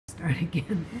start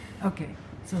again. Okay,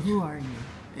 so who are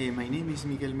you? My name is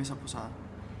Miguel Mesa Posada.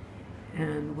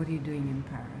 And what are you doing in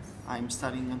Paris? I'm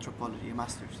studying anthropology, a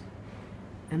master's.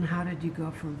 And how did you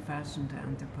go from fashion to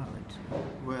anthropology?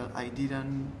 Well, I did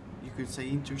you could say,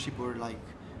 internship or I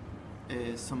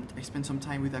spent some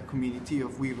time with a community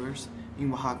of weavers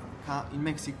in Oaxaca, in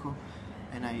Mexico,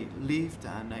 and I lived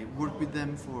and I worked with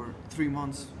them for 3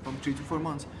 months, from 3 to 4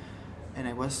 months, and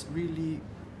I was really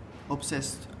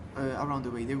obsessed around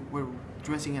the way they were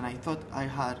dressing, and I thought I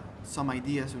had some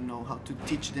ideas on know how to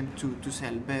teach them to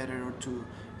sell better or to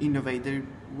innovate their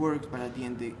work, but at the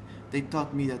end they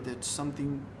taught me that there's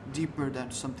something deeper,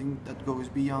 that something that goes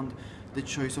beyond the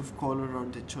choice of color or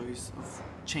the choice of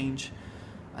change,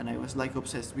 and I was like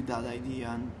obsessed with that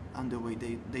idea and the way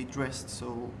they dressed,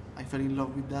 so I fell in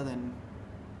love with that, and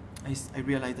I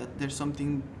realized that there's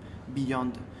something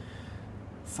beyond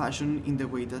fashion in the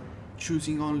way that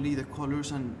choosing only the colors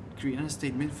and creating a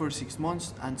statement for 6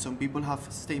 months, and some people have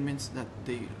statements that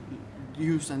they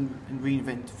use and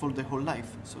reinvent for the whole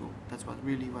life. So that's what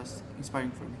really was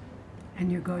inspiring for me.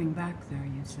 And you're going back there,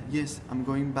 you said? Yes, I'm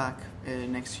going back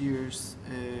next year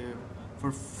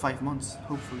for 5 months,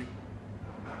 hopefully.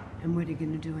 And what are you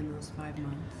going to do in those 5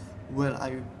 months? Well,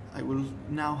 I will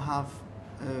now have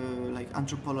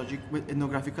anthropologic with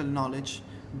ethnographical knowledge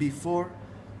before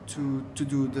to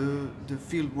do the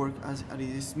field work as it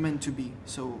is meant to be.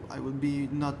 So I will be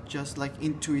not just like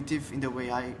intuitive in the way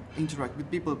I interact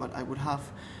with people, but I would have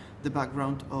the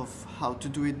background of how to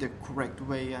do it the correct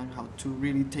way and how to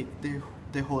really take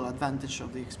the whole advantage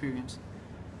of the experience.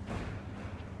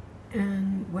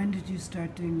 And when did you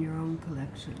start doing your own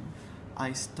collection?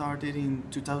 I started in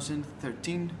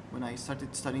 2013 when I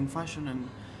started studying fashion, and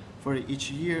for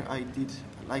each year I did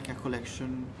like a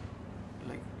collection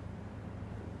like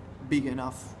big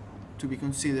enough to be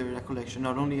considered a collection,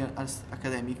 not only as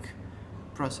academic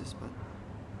process, but...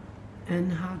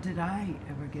 And how did I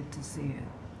ever get to see it?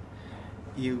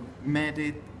 You met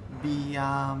it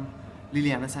via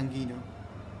Liliana Sanguino,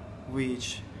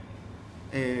 which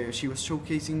she was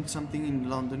showcasing something in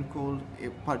London called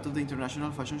part of the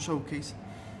International Fashion Showcase,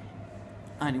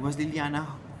 and it was Liliana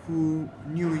who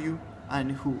knew you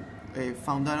and who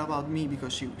found out about me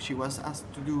because she was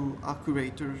asked to do a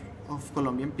curator of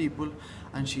Colombian people,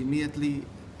 and she immediately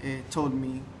told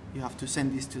me, you have to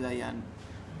send this to Diane,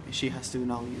 she has to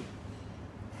know you.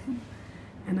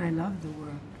 And I love the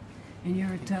work. And you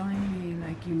were telling me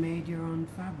like you made your own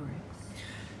fabrics.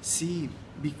 See,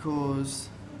 because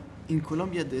in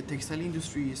Colombia the textile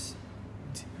industry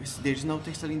there's no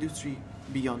textile industry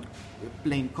beyond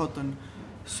plain cotton,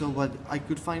 so what I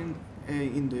could find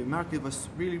in the market was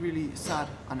really, really sad,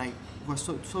 and I was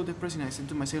so depressing. I said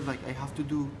to myself, like, I have to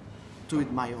do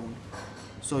it my own.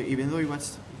 So even though it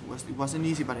wasn't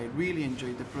easy, but I really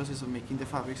enjoyed the process of making the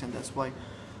fabrics, and that's why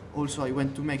also I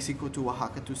went to Mexico, to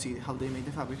Oaxaca, to see how they made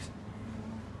the fabrics.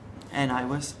 And I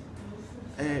was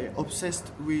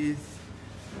obsessed with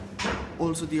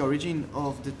also the origin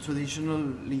of the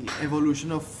traditionally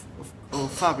evolution of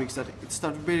fabrics, that it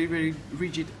started very, very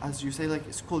rigid, as you say, like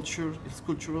it's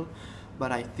cultural,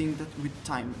 but I think that with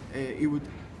time it would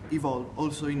evolve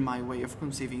also in my way of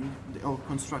conceiving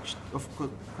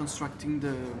constructing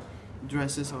the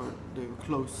dresses or the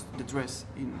clothes, the dress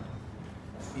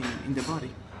in the body.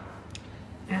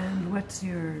 And what's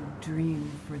your dream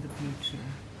for the future?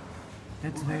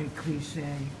 That's very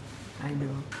cliche, I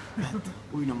know.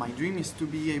 My dream is to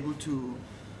be able to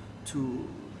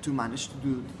manage to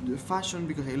do the fashion,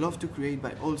 because I love to create,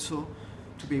 but also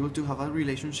to be able to have a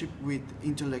relationship with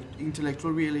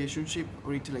intellectual relationship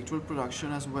or intellectual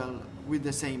production as well, with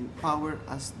the same power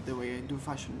as the way I do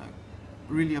fashion. I'm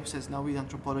really obsessed now with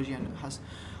anthropology, and has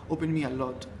opened me a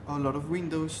lot of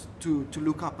windows to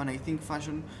look up, and I think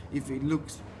fashion, if it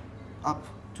looks up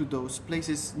to those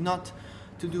places, not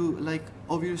to do like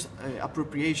obvious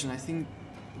appropriation. I think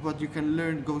what you can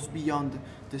learn goes beyond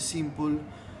the simple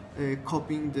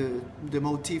copying the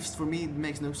motifs. For me, it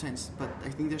makes no sense, but I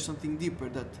think there's something deeper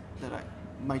that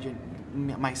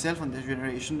myself and the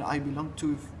generation I belong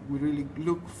to, if we really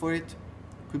look for it,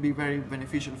 could be very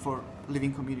beneficial for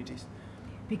living communities.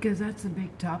 Because that's a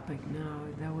big topic now.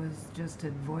 That was just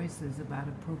at Voices about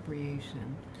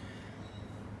appropriation.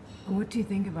 What do you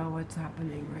think about what's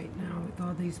happening right now with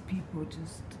all these people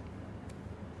just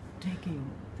taking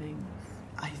things?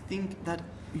 I think that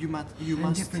you and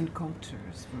must different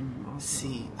cultures from also.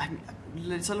 see. I mean,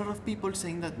 there's a lot of people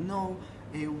saying that no,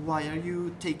 why are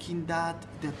you taking that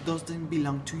doesn't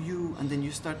belong to you? And then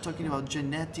you start talking about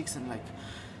genetics and like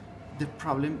the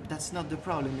problem. That's not the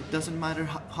problem. It doesn't matter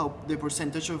how the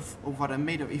percentage of what I'm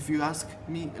made of. If you ask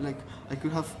me, like I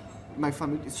could have my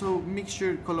family so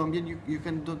mixture Colombian. You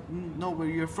can don't know where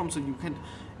you're from, so you can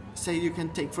say you can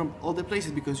take from all the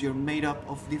places because you're made up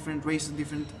of different races,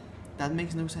 different. That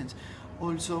makes no sense.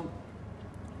 Also,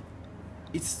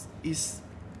 it's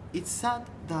sad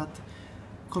that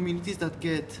communities that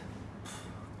get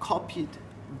copied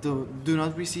do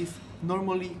not receive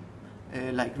normally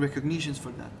like recognitions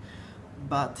for that.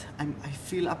 But I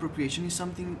feel appropriation is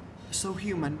something so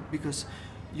human because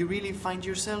you really find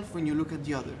yourself when you look at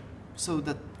the other. So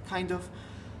that kind of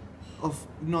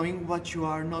knowing what you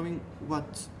are, knowing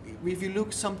what if you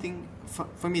look something.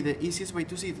 For me, the easiest way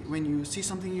to see it, when you see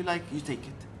something you like, you take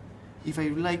it. If I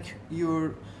like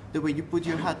the way you put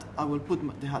your hat, I will put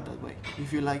the hat that way.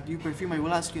 If you like your perfume, I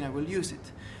will ask you and I will use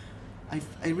it. I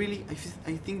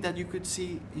think that you could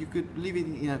live it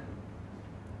in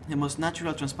the most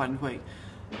natural, transparent way.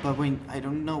 But when I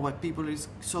don't know why people is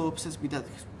so obsessed with that,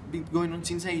 been going on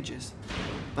since ages.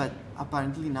 But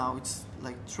apparently now it's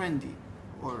like trendy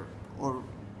or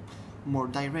more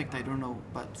direct, I don't know.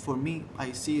 But for me,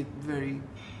 I see it very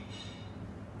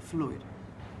fluid.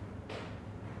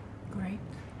 Great.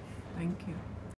 Thank you.